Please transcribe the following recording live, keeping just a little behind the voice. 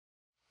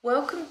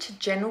Welcome to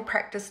General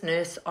Practice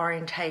Nurse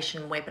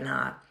Orientation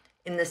webinar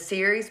in the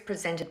series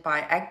presented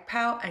by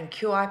AGPAL and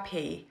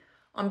QIP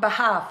on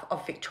behalf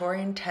of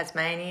Victorian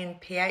Tasmanian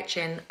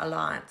PHN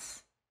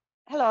Alliance.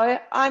 Hello,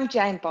 I'm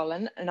Jane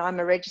Bollen and I'm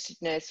a registered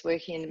nurse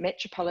working in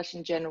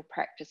Metropolitan General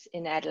Practice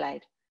in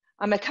Adelaide.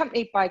 I'm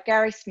accompanied by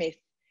Gary Smith.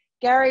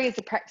 Gary is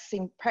a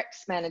practicing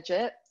practice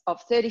manager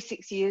of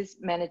 36 years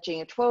managing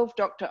a 12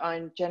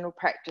 doctor-owned general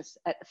practice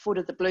at the foot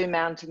of the Blue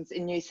Mountains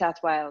in New South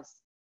Wales.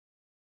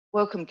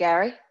 Welcome,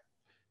 Gary.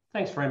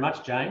 Thanks very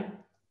much, Jane.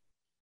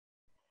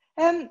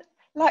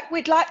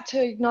 We'd like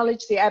to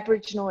acknowledge the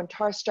Aboriginal and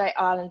Torres Strait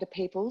Islander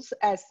peoples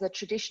as the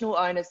traditional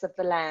owners of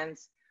the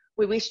lands.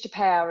 We wish to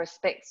pay our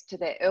respects to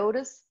their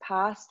elders,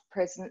 past,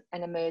 present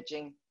and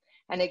emerging,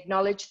 and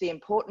acknowledge the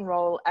important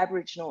role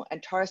Aboriginal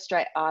and Torres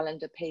Strait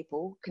Islander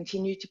people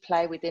continue to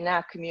play within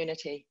our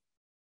community.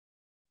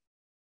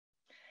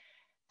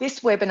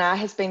 This webinar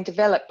has been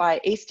developed by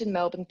Eastern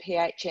Melbourne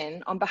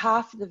PHN on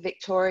behalf of the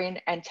Victorian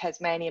and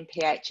Tasmanian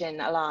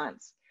PHN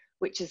Alliance,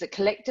 which is a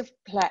collective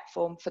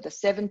platform for the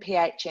 7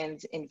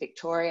 PHNs in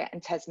Victoria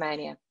and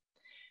Tasmania.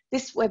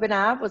 This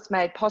webinar was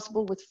made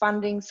possible with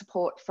funding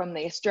support from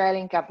the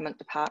Australian Government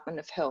Department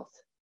of Health.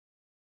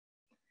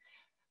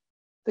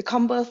 The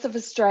Commonwealth of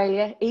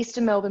Australia,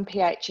 Eastern Melbourne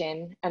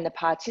PHN and the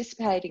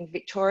participating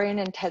Victorian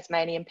and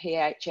Tasmanian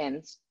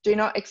PHNs do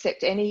not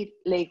accept any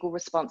legal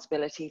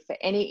responsibility for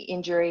any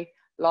injury,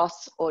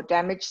 loss or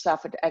damage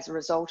suffered as a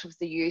result of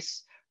the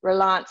use,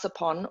 reliance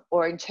upon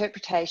or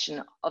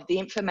interpretation of the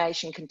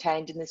information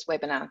contained in this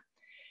webinar.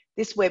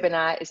 This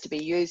webinar is to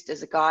be used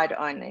as a guide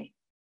only.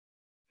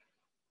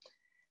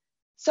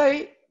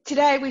 So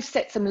today we've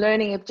set some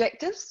learning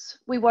objectives.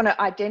 We want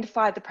to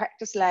identify the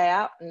practice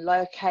layout and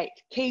locate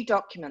key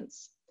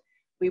documents.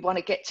 We want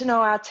to get to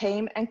know our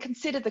team and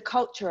consider the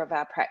culture of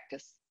our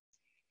practice.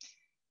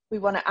 We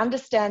want to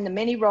understand the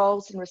many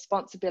roles and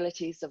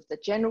responsibilities of the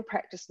general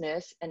practice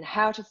nurse and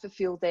how to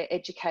fulfill their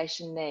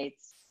education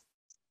needs.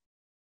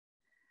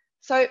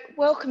 So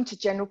welcome to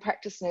general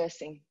practice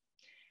nursing.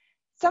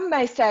 Some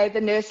may say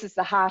the nurse is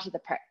the heart of the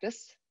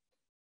practice,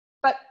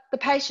 but the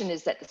patient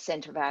is at the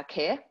centre of our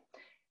care.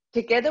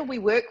 Together, we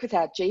work with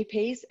our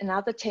GPs and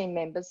other team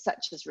members,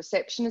 such as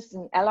receptionists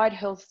and allied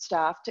health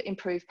staff, to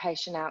improve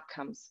patient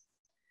outcomes.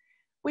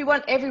 We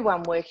want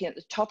everyone working at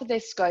the top of their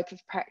scope of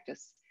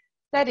practice.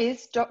 That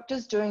is,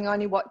 doctors doing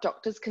only what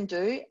doctors can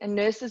do and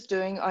nurses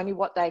doing only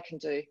what they can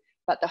do,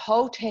 but the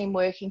whole team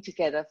working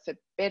together for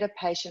better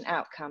patient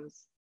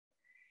outcomes.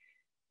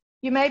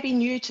 You may be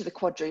new to the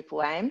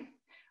quadruple aim.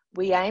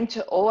 We aim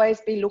to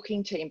always be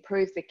looking to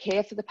improve the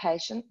care for the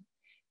patient,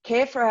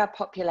 care for our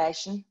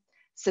population,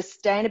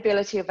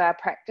 sustainability of our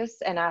practice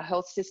and our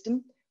health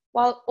system,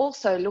 while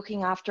also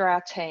looking after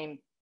our team.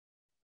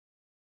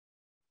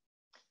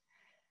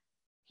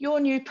 Your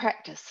new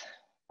practice.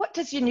 What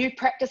does your new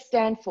practice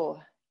stand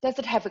for? Does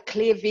it have a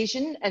clear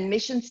vision and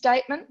mission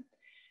statement?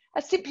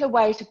 A simpler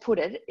way to put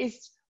it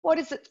is, what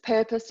is its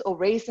purpose or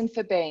reason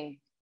for being?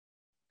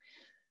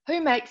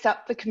 Who makes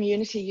up the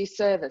community you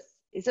service?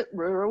 Is it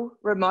rural,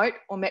 remote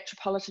or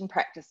metropolitan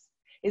practice?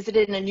 Is it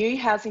in a new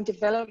housing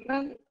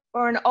development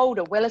or an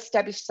older,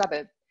 well-established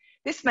suburb?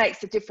 This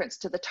makes a difference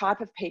to the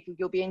type of people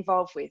you'll be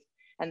involved with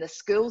and the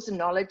skills and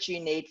knowledge you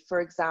need.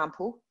 For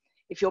example,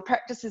 if your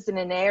practice is in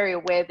an area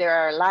where there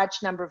are a large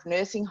number of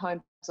nursing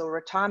homes or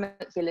retirement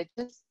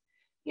villages,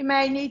 you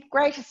may need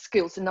greater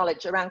skills and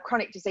knowledge around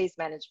chronic disease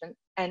management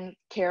and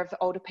care of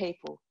older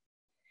people.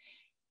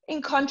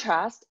 In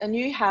contrast, a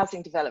new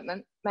housing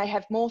development may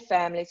have more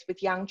families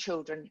with young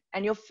children,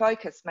 and your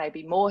focus may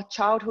be more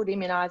childhood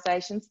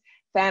immunisations,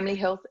 family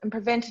health and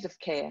preventative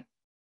care.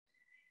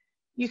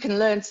 You can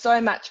learn so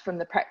much from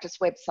the practice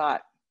website,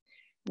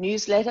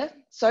 newsletter,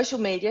 social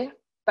media,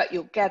 but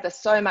you'll gather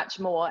so much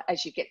more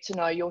as you get to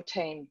know your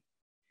team.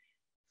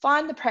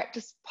 Find the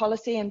practice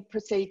policy and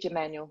procedure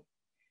manual.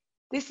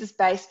 This is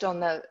based on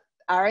the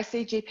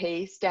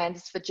RSEGP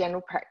Standards for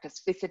General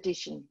Practice 5th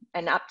edition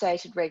and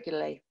updated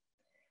regularly.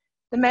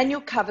 The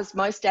manual covers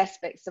most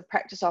aspects of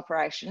practice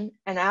operation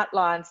and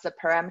outlines the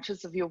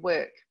parameters of your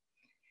work.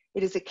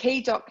 It is a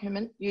key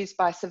document used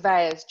by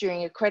surveyors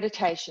during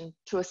accreditation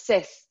to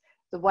assess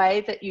the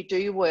way that you do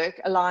your work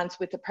aligns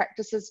with the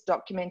practice's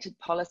documented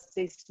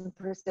policies and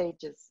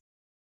procedures.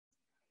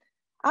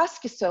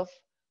 Ask yourself,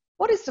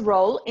 what is the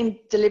role in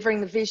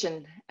delivering the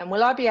vision? And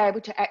will I be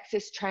able to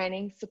access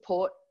training,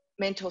 support,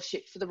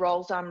 mentorship for the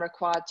roles I'm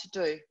required to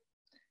do?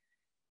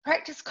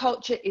 Practice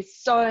culture is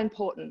so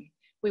important.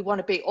 We want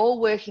to be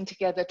all working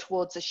together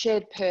towards a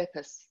shared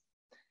purpose.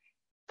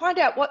 Find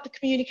out what the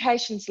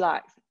communication's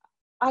like.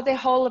 Are there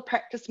whole of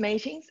practice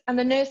meetings and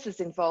the nurses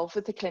involved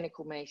with the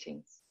clinical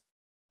meetings?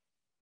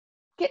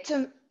 Get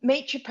to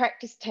meet your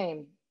practice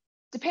team.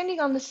 Depending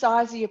on the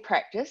size of your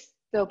practice,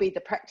 there'll be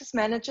the practice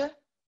manager,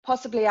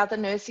 possibly other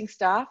nursing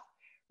staff,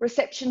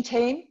 reception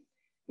team,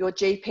 your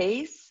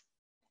GPs,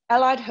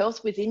 allied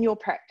health within your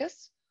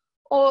practice,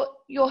 or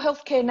your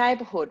healthcare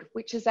neighbourhood,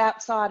 which is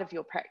outside of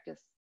your practice.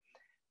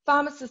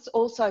 Pharmacists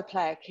also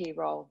play a key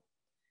role.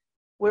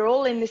 We're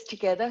all in this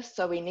together,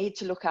 so we need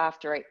to look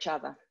after each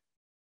other.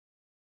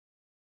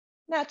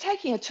 Now,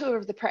 taking a tour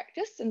of the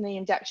practice in the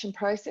induction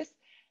process,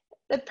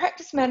 the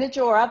practice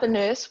manager or other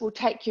nurse will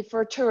take you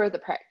for a tour of the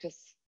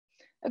practice.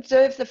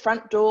 Observe the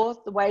front door,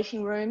 the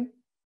waiting room,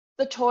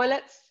 the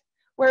toilets.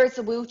 Where is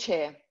the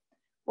wheelchair?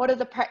 What are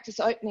the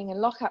practice opening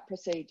and lock-up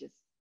procedures?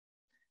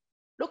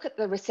 Look at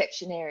the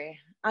reception area.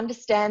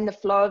 Understand the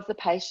flow of the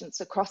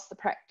patients across the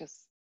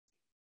practice.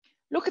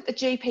 Look at the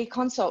GP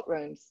consult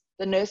rooms,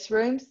 the nurse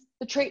rooms,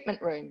 the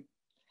treatment room.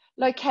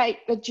 Locate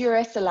the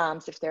duress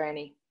alarms if there are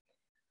any.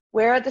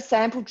 Where are the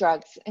sample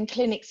drugs and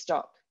clinic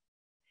stock?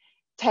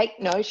 Take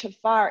note of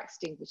fire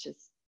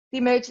extinguishers, the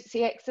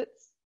emergency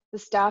exits, the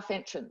staff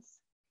entrance.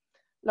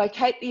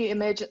 Locate the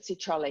emergency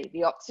trolley,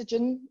 the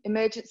oxygen,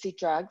 emergency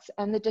drugs,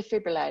 and the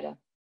defibrillator.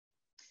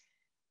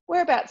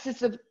 Whereabouts is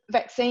the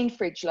vaccine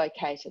fridge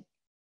located?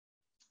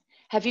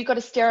 Have you got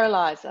a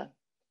steriliser?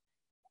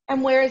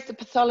 And where is the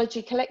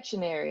pathology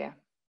collection area?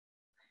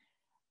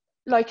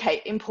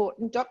 Locate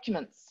important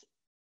documents.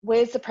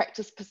 Where's the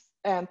practice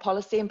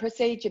policy and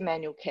procedure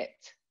manual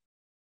kept?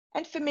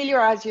 And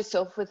familiarise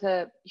yourself with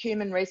the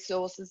human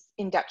resources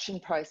induction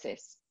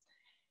process.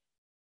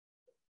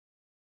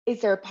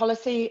 Is there a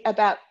policy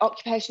about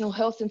occupational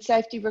health and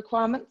safety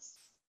requirements?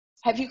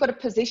 Have you got a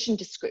position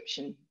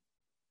description?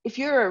 If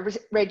you're a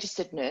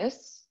registered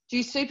nurse, do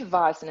you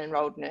supervise an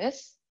enrolled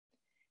nurse?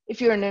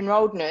 If you're an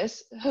enrolled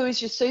nurse, who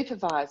is your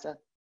supervisor?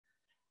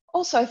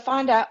 Also,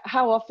 find out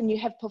how often you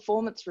have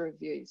performance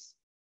reviews.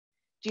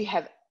 Do you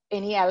have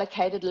any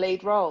allocated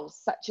lead roles,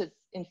 such as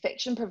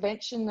infection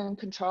prevention and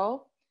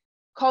control,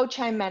 cold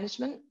chain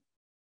management,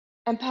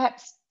 and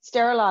perhaps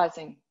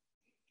sterilising?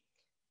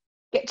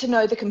 Get to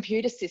know the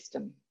computer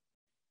system.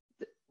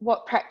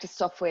 What practice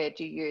software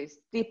do you use?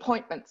 The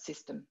appointment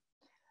system.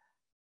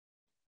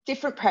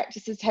 Different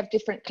practices have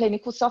different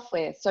clinical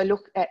software. So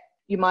look at,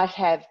 you might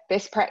have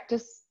best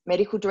practice,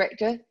 medical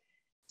director,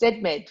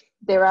 ZMed.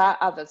 There are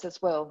others as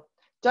well.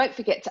 Don't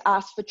forget to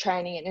ask for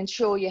training and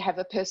ensure you have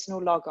a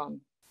personal log on.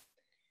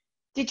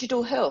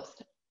 Digital health.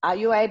 Are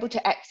you able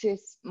to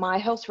access My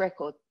Health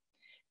Record,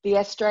 the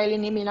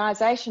Australian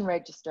Immunisation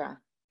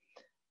Register?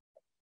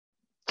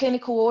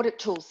 Clinical audit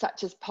tools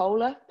such as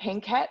Polar,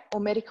 PenCat, or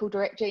Medical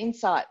Director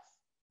Insights.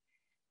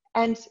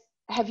 And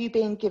have you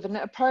been given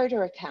a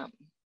PROTA account?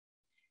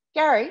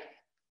 Gary,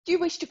 do you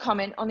wish to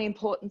comment on the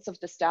importance of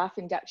the staff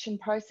induction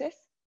process?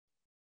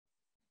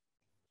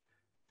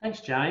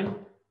 Thanks, Jane.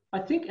 I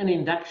think an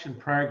induction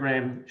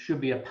program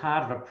should be a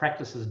part of a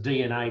practice's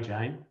DNA,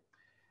 Jane.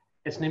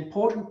 It's an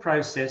important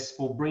process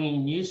for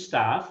bringing new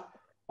staff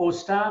or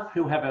staff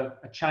who have a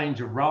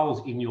change of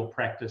roles in your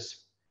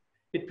practice.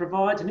 It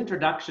provides an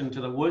introduction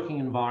to the working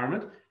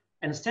environment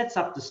and sets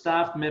up the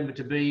staff member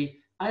to be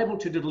able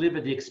to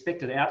deliver the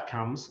expected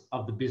outcomes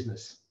of the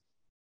business.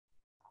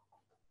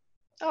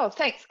 Oh,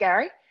 thanks,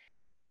 Gary.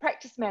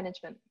 Practice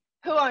management.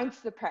 Who owns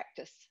the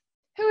practice?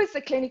 Who is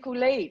the clinical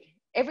lead?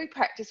 Every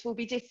practice will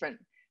be different,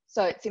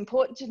 so it's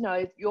important to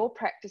know your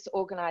practice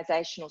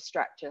organisational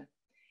structure.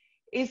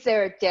 Is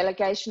there a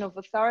delegation of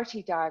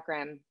authority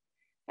diagram?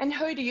 And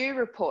who do you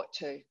report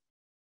to?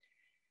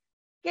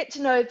 Get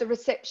to know the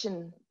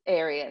reception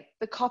area,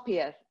 the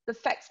copier, the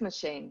fax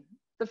machine,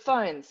 the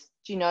phones.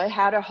 Do you know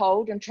how to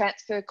hold and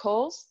transfer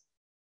calls?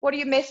 What are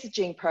your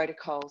messaging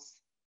protocols?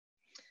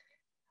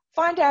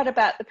 Find out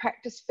about the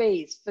practice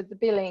fees for the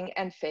billing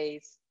and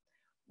fees.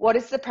 What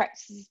is the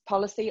practice's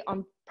policy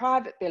on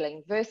private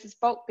billing versus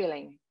bulk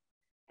billing?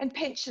 And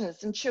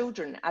pensioners and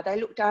children, are they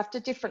looked after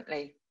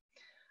differently?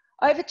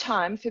 Over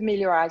time,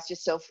 familiarise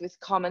yourself with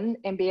common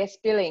MBS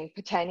billing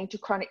pertaining to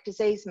chronic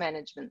disease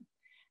management.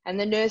 And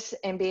the nurse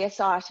MBS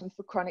item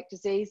for chronic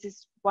disease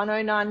is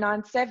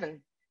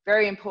 10997.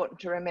 Very important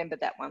to remember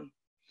that one.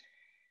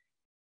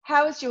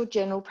 How is your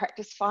general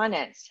practice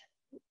financed?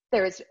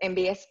 There is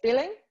MBS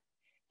billing.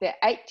 There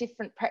are 8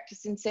 different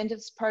practice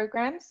incentives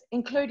programs,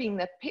 including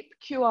the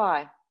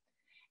PIP-QI.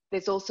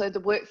 There's also the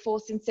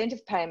workforce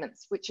incentive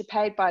payments, which are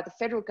paid by the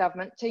federal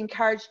government to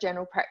encourage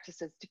general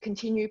practices to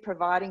continue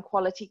providing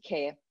quality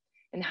care,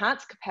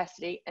 enhance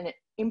capacity, and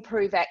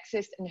improve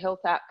access and health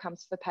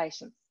outcomes for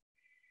patients.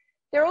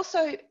 There are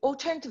also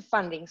alternative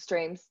funding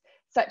streams,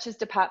 such as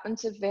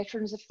Department of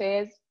Veterans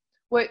Affairs,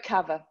 Work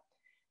Cover,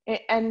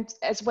 and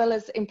as well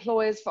as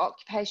Employers for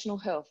Occupational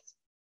Health.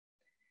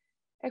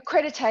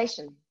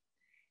 Accreditation.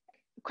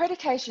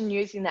 Accreditation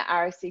using the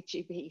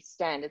RACGP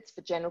standards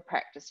for general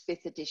practice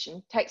 5th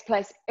edition takes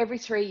place every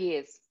 3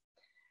 years.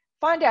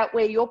 Find out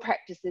where your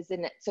practice is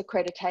in its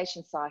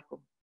accreditation cycle.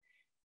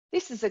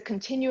 This is a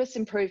continuous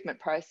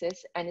improvement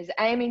process and is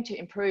aiming to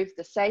improve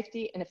the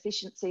safety and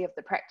efficiency of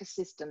the practice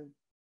system.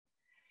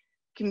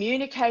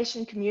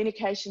 Communication,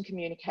 communication,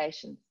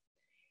 communication.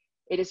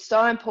 It is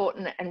so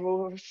important and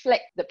will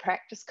reflect the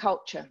practice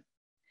culture.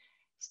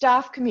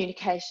 Staff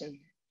communication.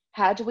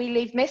 How do we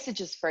leave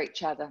messages for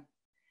each other?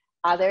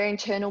 Are there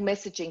internal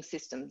messaging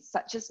systems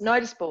such as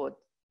notice board,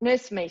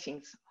 nurse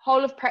meetings,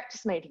 whole of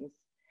practice meetings?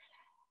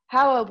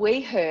 How are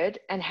we heard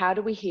and how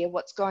do we hear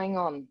what's going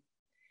on?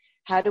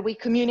 How do we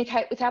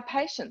communicate with our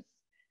patients?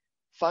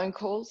 Phone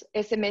calls,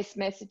 SMS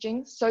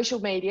messaging, social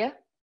media,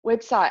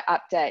 website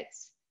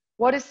updates.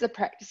 What is the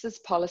practice's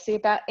policy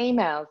about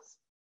emails?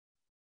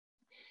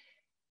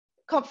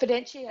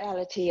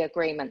 Confidentiality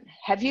agreement.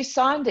 Have you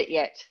signed it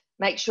yet?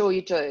 Make sure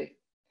you do.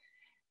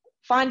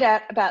 Find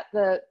out about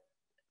the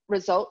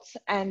results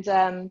and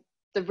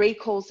the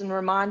recalls and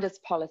reminders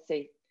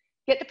policy.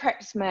 Get the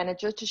practice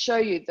manager to show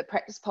you the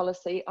practice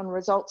policy on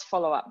results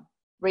follow-up,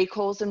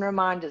 recalls and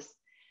reminders.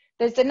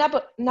 There's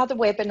another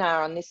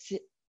webinar on this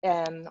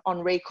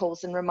on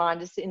recalls and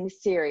reminders in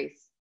this series.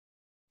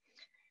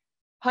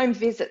 Home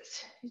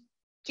visits.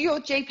 Do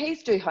your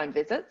GPs do home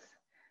visits?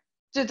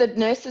 Do the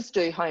nurses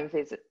do home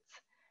visits?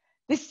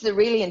 This is a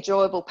really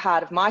enjoyable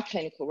part of my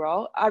clinical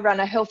role. I run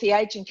a healthy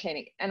aging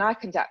clinic and I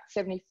conduct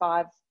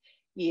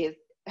 75-year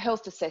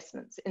health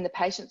assessments in the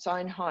patient's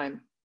own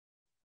home.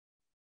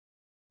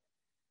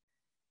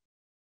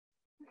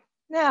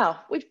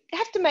 Now, we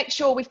have to make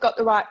sure we've got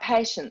the right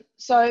patient.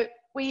 So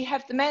we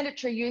have the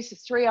mandatory use of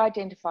 3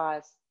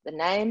 identifiers: the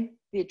name,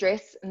 the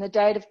address, and the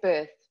date of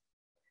birth.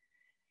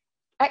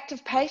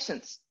 Active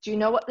patients, do you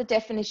know what the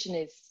definition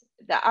is?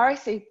 The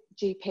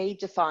RACGP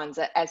defines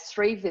it as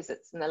 3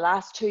 visits in the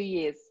last 2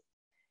 years.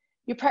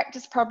 Your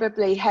practice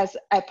probably has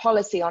a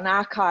policy on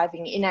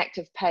archiving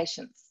inactive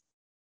patients.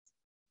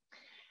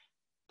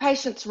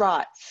 Patients'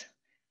 rights.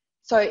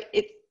 So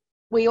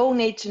we all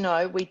need to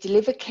know we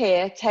deliver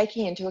care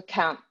taking into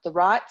account the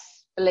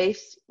rights,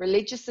 beliefs,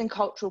 religious and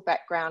cultural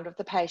background of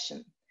the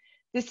patient.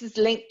 This is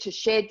linked to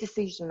shared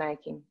decision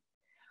making.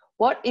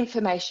 What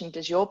information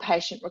does your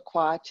patient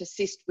require to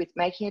assist with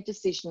making a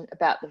decision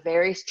about the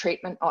various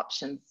treatment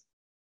options?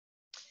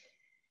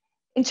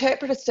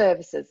 Interpreter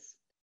services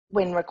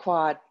when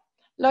required.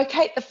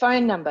 Locate the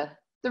phone number.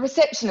 The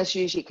receptionist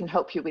usually can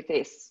help you with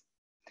this.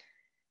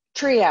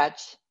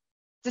 Triage.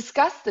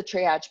 Discuss the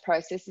triage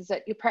processes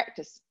at your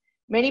practice.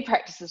 Many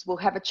practices will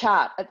have a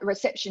chart at the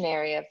reception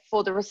area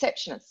for the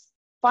receptionist.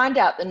 Find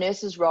out the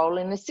nurse's role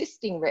in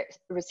assisting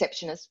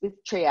receptionists with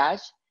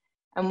triage,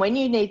 and when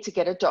you need to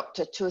get a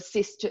doctor to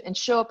assist to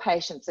ensure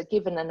patients are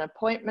given an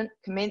appointment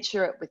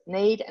commensurate with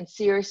need and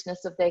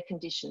seriousness of their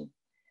condition.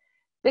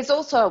 There's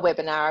also a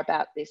webinar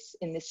about this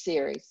in this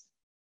series.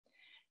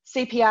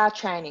 CPR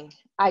training.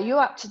 Are you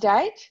up to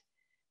date?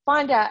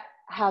 Find out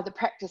how the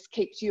practice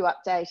keeps you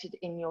updated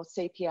in your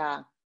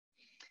CPR.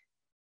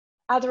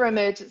 Other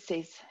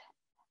emergencies.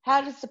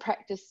 How does the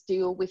practice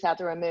deal with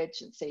other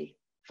emergency?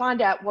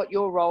 Find out what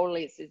your role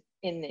is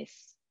in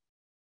this.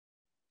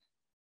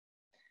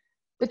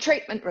 The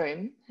treatment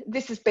room.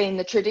 This has been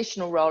the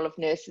traditional role of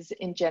nurses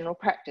in general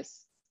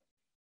practice.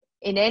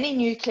 In any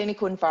new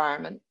clinical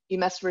environment, you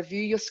must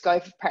review your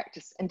scope of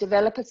practice and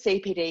develop a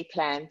CPD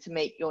plan to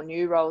meet your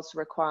new role's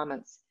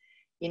requirements.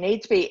 You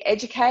need to be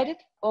educated,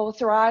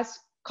 authorised,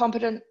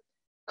 competent,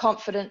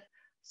 confident.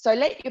 So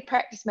let your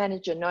practice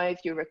manager know if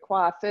you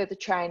require further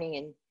training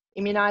in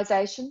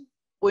immunisation,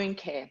 wound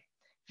care,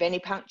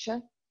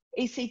 venipuncture,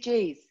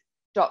 ECGs,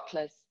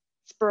 Dopplers,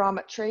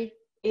 spirometry,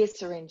 ear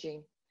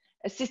syringing,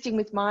 assisting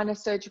with minor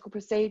surgical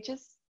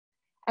procedures,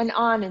 and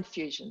iron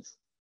infusions.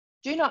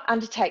 Do not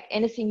undertake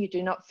anything you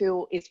do not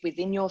feel is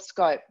within your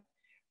scope.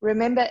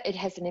 Remember, it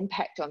has an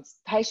impact on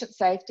patient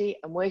safety,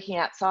 and working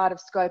outside of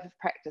scope of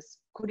practice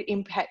could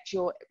impact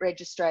your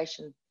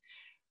registration.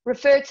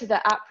 Refer to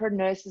the APRA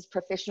Nurses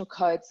Professional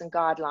Codes and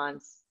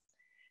Guidelines.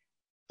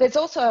 There's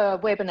also a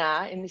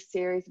webinar in this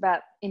series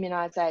about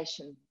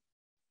immunisation.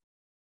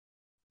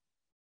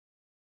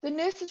 The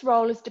nurse's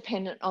role is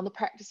dependent on the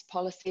practice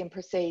policy and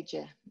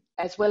procedure,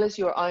 as well as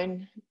your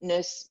own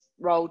nurse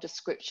role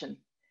description.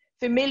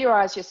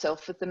 Familiarise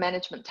yourself with the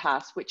management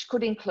tasks, which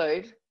could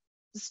include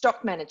the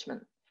stock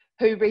management.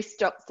 Who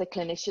restocks the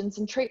clinicians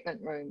and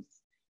treatment rooms?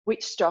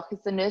 Which stock is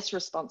the nurse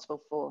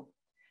responsible for?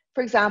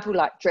 For example,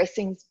 like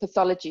dressings,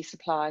 pathology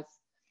supplies.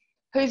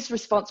 Who's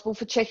responsible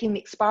for checking the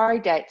expiry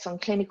dates on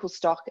clinical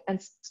stock and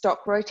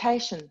stock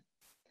rotation?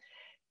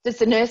 Does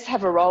the nurse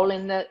have a role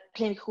in the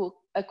clinical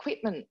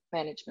equipment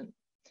management?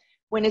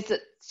 When is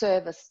it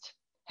serviced?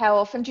 How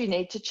often do you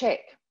need to check?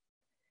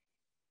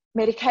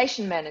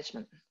 Medication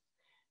management.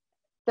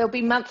 There'll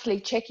be monthly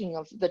checking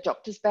of the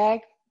doctor's bag,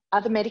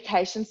 other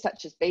medications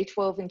such as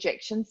B12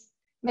 injections,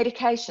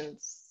 medications,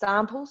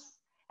 samples,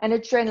 and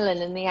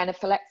adrenaline in the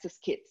anaphylaxis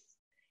kits.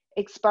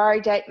 Expiry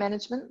date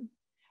management.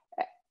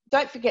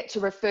 Don't forget to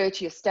refer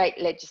to your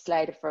state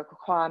legislator for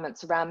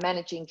requirements around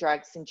managing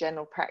drugs in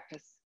general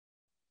practice.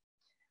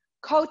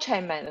 Cold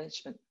chain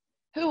management.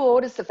 Who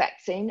orders the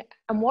vaccine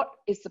and what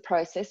is the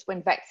process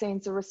when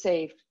vaccines are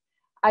received?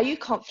 Are you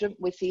confident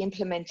with the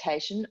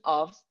implementation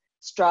of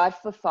Strive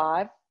for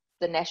 5,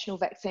 the National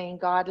Vaccine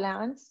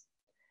Guidelines?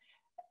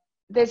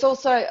 There's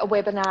also a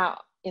webinar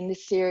in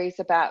this series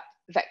about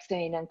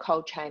vaccine and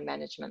cold chain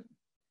management.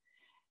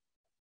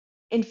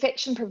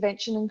 Infection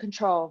prevention and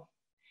control.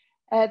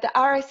 The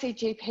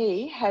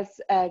RACGP has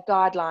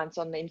guidelines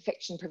on the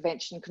Infection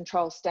Prevention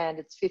Control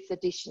Standards 5th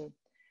edition.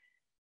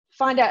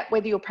 Find out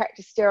whether your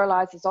practice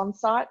sterilises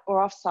on-site or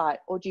off-site,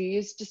 or do you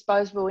use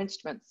disposable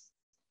instruments.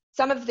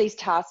 Some of these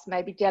tasks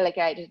may be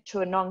delegated to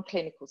a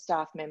non-clinical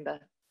staff member.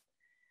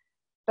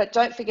 But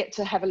don't forget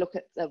to have a look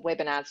at the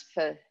webinars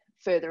for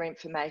further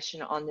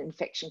information on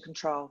infection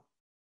control.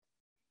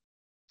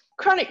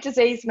 Chronic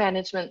disease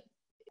management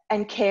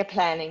and care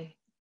planning.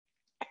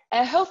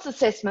 Our health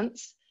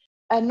assessments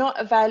are not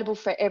available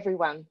for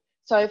everyone.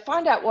 So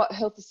find out what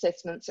health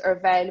assessments are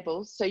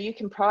available so you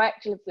can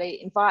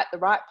proactively invite the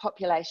right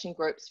population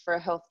groups for a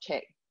health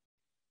check.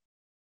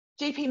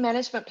 GP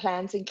management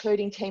plans,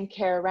 including team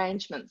care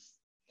arrangements.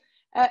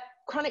 A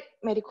chronic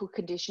medical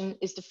condition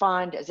is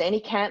defined as any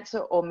cancer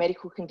or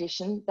medical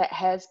condition that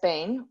has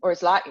been or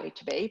is likely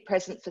to be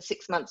present for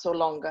 6 months or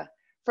longer.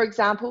 For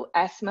example,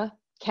 asthma,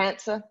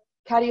 cancer,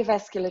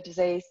 cardiovascular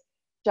disease,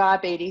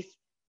 diabetes,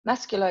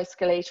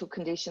 musculoskeletal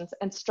conditions,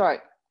 and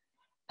stroke.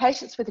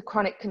 Patients with a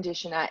chronic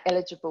condition are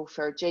eligible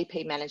for a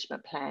GP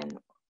management plan,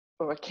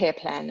 or a care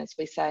plan, as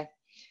we say.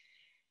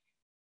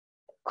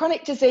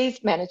 Chronic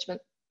disease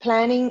management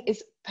planning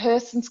is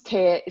person's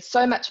care is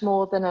so much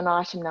more than an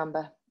item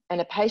number and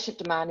a patient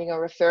demanding a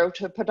referral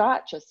to a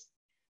podiatrist.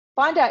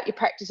 Find out your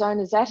practice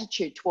owner's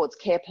attitude towards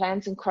care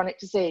plans and chronic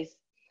disease.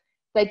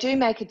 They do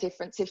make a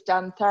difference if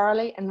done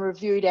thoroughly and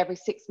reviewed every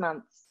 6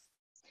 months.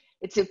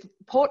 It's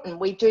important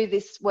we do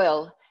this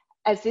well,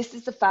 as this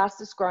is the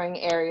fastest growing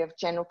area of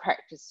general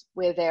practice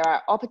where there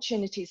are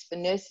opportunities for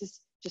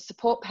nurses to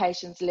support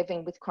patients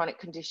living with chronic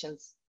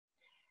conditions.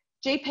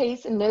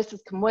 GPs and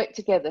nurses can work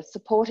together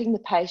supporting the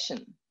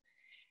patient.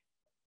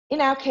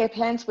 In our care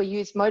plans, we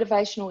use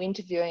motivational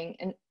interviewing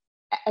and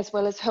as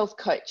well as health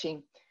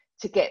coaching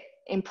to get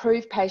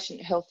improved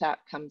patient health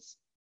outcomes.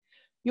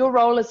 Your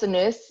role as a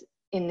nurse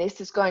in this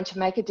is going to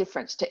make a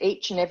difference to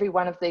each and every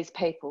one of these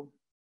people.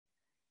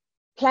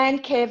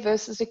 Planned care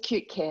versus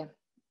acute care.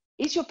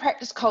 Is your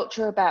practice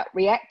culture about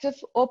reactive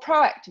or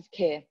proactive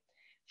care?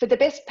 For the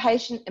best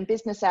patient and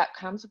business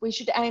outcomes, we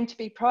should aim to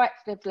be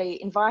proactively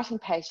inviting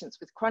patients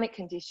with chronic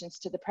conditions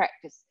to the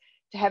practice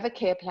to have a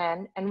care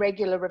plan and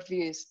regular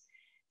reviews.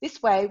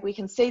 This way, we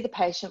can see the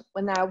patient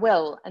when they are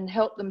well and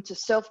help them to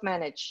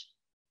self-manage.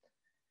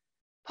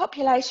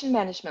 Population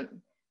management.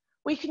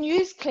 We can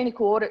use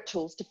clinical audit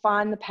tools to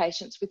find the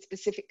patients with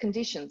specific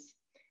conditions.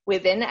 We're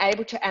then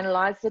able to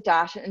analyse the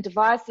data and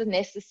devise the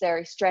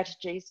necessary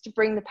strategies to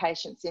bring the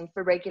patients in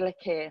for regular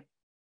care.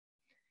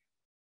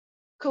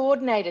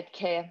 Coordinated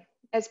care.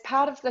 As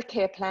part of the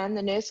care plan,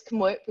 the nurse can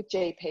work with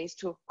GPs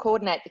to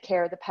coordinate the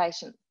care of the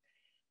patient.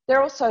 There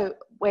are also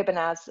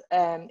webinars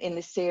in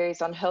this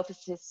series on health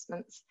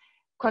assessments,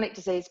 chronic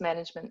disease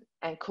management,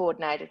 and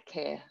coordinated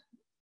care.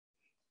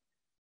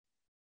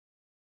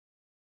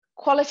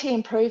 Quality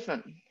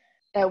improvement.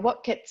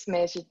 What gets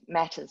measured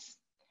matters.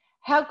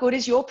 How good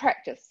is your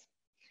practice?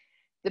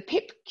 The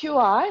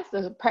PIP-QI,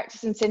 the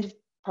Practice Incentive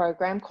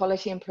Program,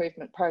 Quality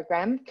Improvement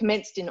Program,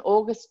 commenced in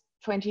August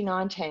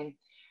 2019.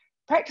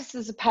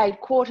 Practices are paid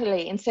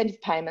quarterly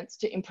incentive payments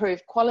to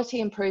improve quality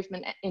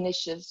improvement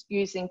initiatives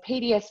using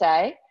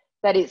PDSA,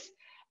 that is,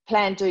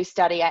 Plan, Do,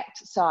 Study, Act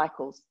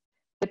cycles.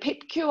 The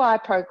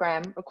PIP-QI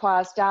program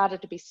requires data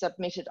to be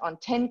submitted on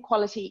 10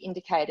 quality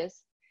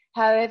indicators.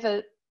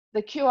 However,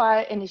 the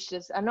QI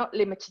initiatives are not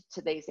limited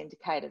to these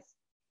indicators.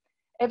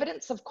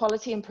 Evidence of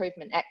quality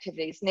improvement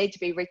activities need to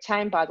be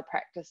retained by the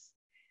practice.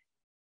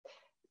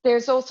 There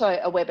is also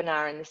a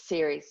webinar in this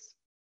series.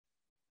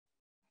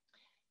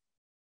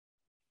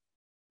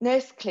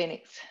 Nurse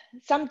clinics.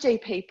 Some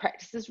GP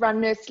practices run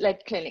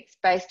nurse-led clinics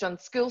based on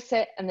skill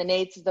set and the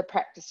needs of the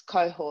practice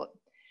cohort.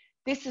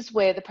 This is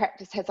where the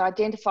practice has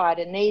identified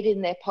a need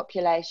in their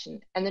population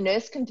and the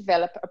nurse can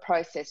develop a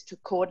process to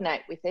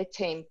coordinate with their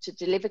team to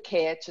deliver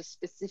care to a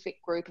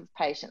specific group of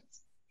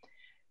patients.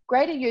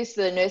 Greater use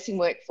of the nursing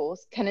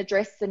workforce can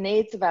address the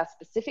needs of our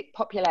specific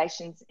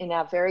populations in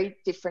our very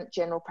different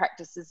general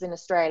practices in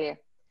Australia.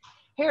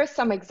 Here are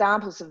some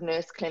examples of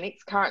nurse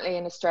clinics currently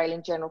in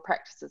Australian general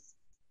practices.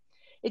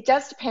 It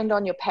does depend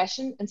on your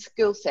passion and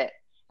skill set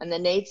and the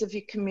needs of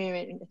your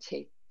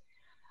community.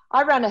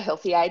 I run a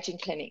healthy ageing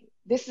clinic.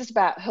 This is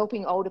about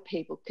helping older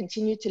people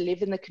continue to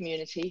live in the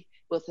community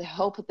with the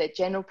help of their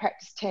general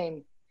practice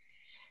team.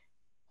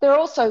 There are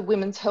also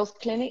women's health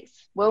clinics,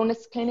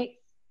 wellness clinics,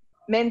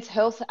 men's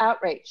health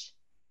outreach,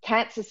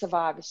 cancer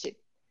survivorship,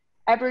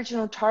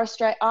 Aboriginal and Torres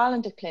Strait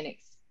Islander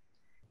clinics,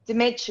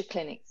 dementia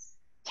clinics,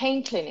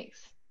 teen clinics,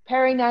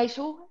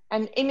 perinatal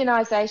and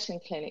immunisation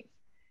clinics.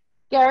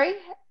 Gary,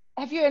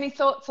 have you any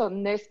thoughts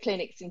on nurse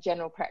clinics in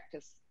general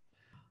practice?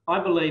 I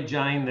believe,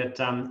 Jane, that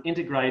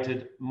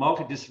integrated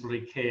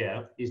multidisciplinary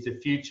care is the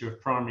future of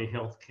primary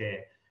health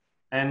care,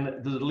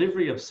 and the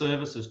delivery of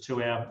services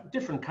to our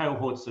different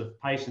cohorts of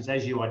patients,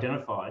 as you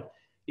identified,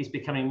 is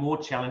becoming more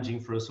challenging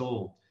for us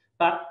all.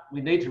 But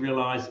we need to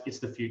realise it's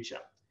the future.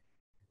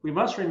 We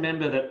must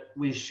remember that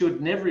we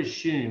should never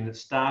assume that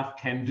staff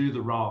can do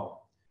the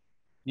role.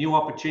 New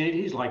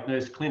opportunities like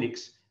nurse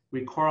clinics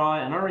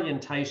require an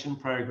orientation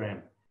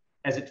program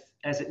as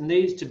it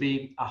needs to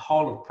be a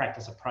whole of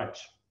practice approach.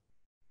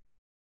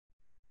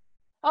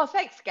 Oh,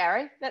 thanks,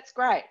 Gary. That's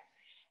great.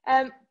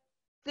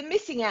 The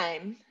missing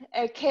aim,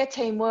 care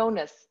team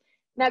wellness.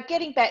 Now,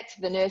 getting back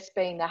to the nurse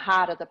being the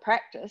heart of the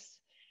practice,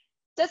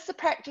 does the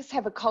practice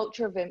have a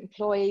culture of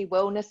employee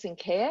wellness and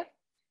care?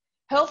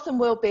 Health and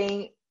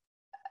wellbeing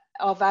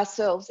of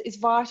ourselves is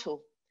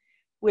vital.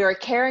 We're a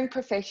caring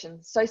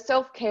profession, so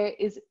self-care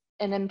is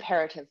an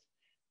imperative,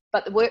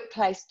 but the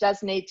workplace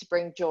does need to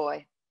bring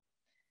joy.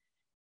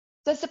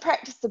 Does the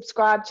practice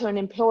subscribe to an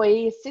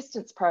employee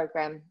assistance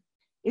program?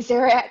 Is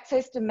there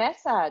access to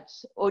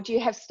massage, or do you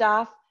have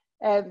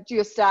do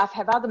your staff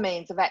have other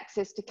means of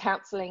access to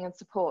counselling and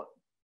support?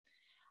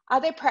 Are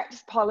there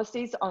practice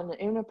policies on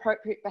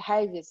inappropriate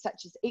behaviours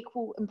such as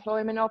equal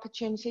employment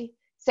opportunity,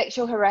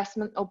 sexual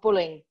harassment or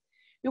bullying?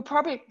 You'll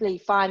probably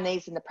find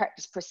these in the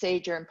practice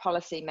procedure and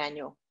policy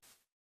manual.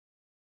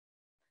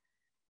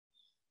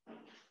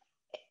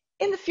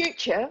 In the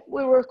future,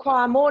 we'll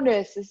require more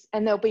nurses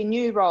and there'll be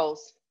new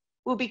roles.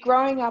 We'll be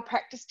growing our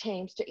practice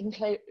teams to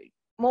include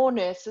more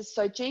nurses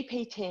so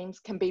GP teams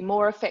can be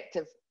more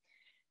effective.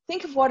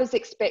 Think of what is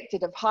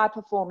expected of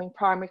high-performing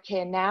primary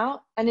care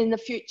now and in the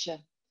future.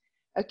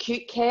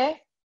 Acute care,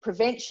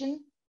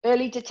 prevention,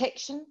 early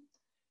detection,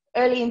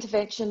 early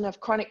intervention of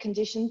chronic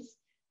conditions,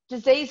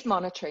 disease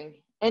monitoring,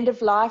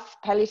 end-of-life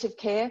palliative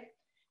care,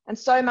 and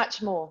so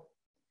much more.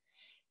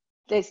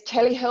 There's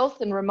telehealth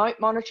and remote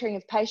monitoring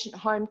of patient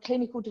home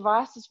clinical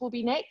devices will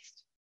be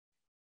next.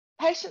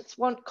 Patients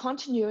want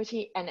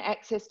continuity and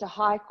access to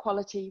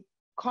high-quality,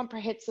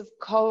 comprehensive,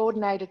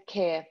 coordinated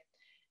care.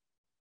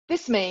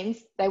 This means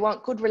they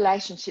want good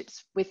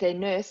relationships with their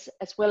nurse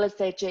as well as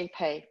their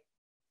GP.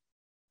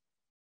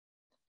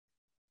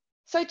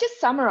 So just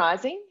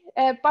summarising,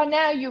 by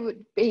now you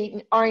would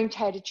be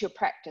orientated to your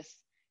practice.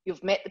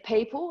 You've met the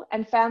people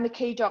and found the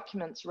key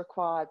documents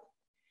required.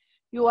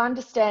 You'll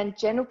understand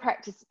general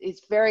practice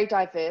is very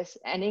diverse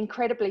and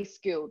incredibly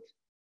skilled.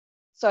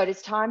 So it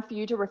is time for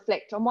you to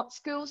reflect on what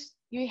skills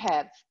you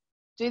have.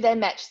 Do they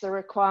match the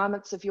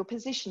requirements of your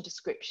position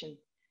description?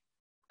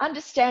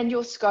 Understand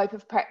your scope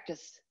of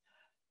practice.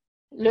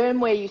 Learn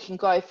where you can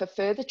go for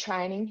further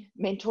training,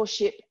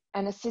 mentorship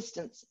and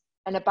assistance.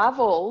 And above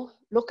all,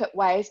 look at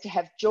ways to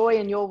have joy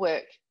in your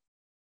work.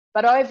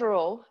 But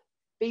overall,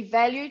 be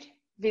valued,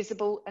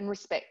 visible and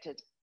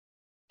respected.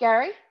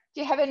 Gary,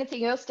 do you have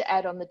anything else to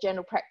add on the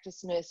general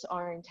practice nurse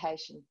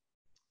orientation?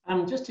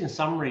 Just in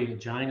summary,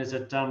 Jane, is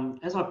that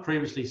as I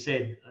previously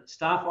said,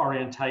 staff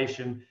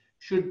orientation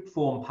should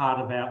form part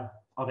of our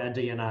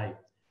DNA.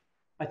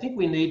 I think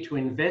we need to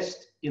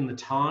invest in the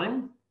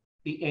time,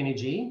 the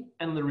energy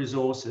and the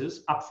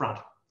resources up front.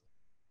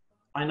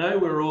 I know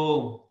we're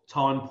all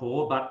time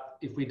poor, but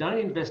if we don't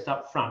invest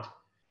up front,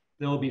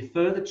 there will be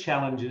further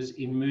challenges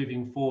in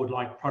moving forward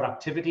like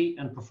productivity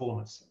and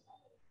performance.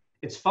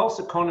 It's false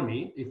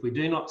economy if we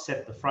do not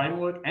set the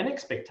framework and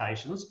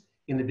expectations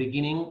in the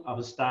beginning of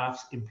a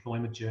staff's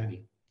employment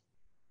journey.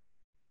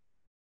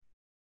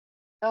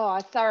 Oh,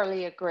 I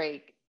thoroughly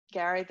agree,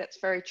 Gary, that's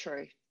very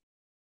true.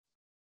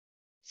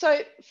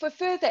 So for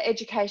further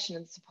education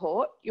and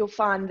support, you'll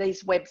find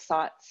these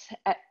websites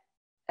at,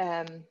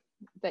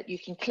 that you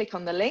can click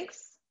on the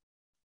links.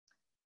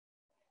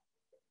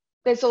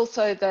 There's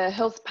also the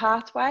health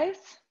pathways.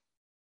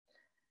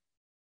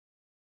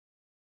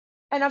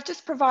 And I've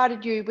just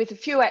provided you with a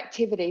few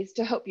activities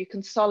to help you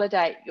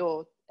consolidate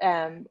your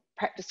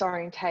practice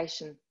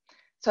orientation.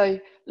 So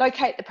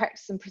locate the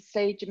practice and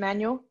procedure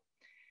manual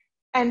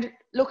and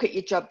look at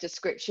your job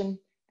description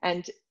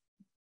and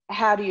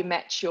how do you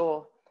match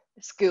your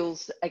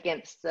skills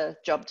against the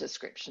job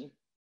description.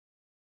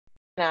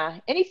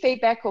 Now, any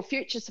feedback or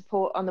future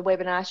support on the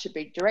webinar should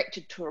be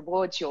directed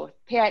towards your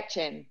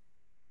PHN.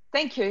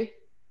 Thank you.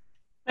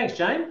 Thanks,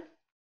 Jane.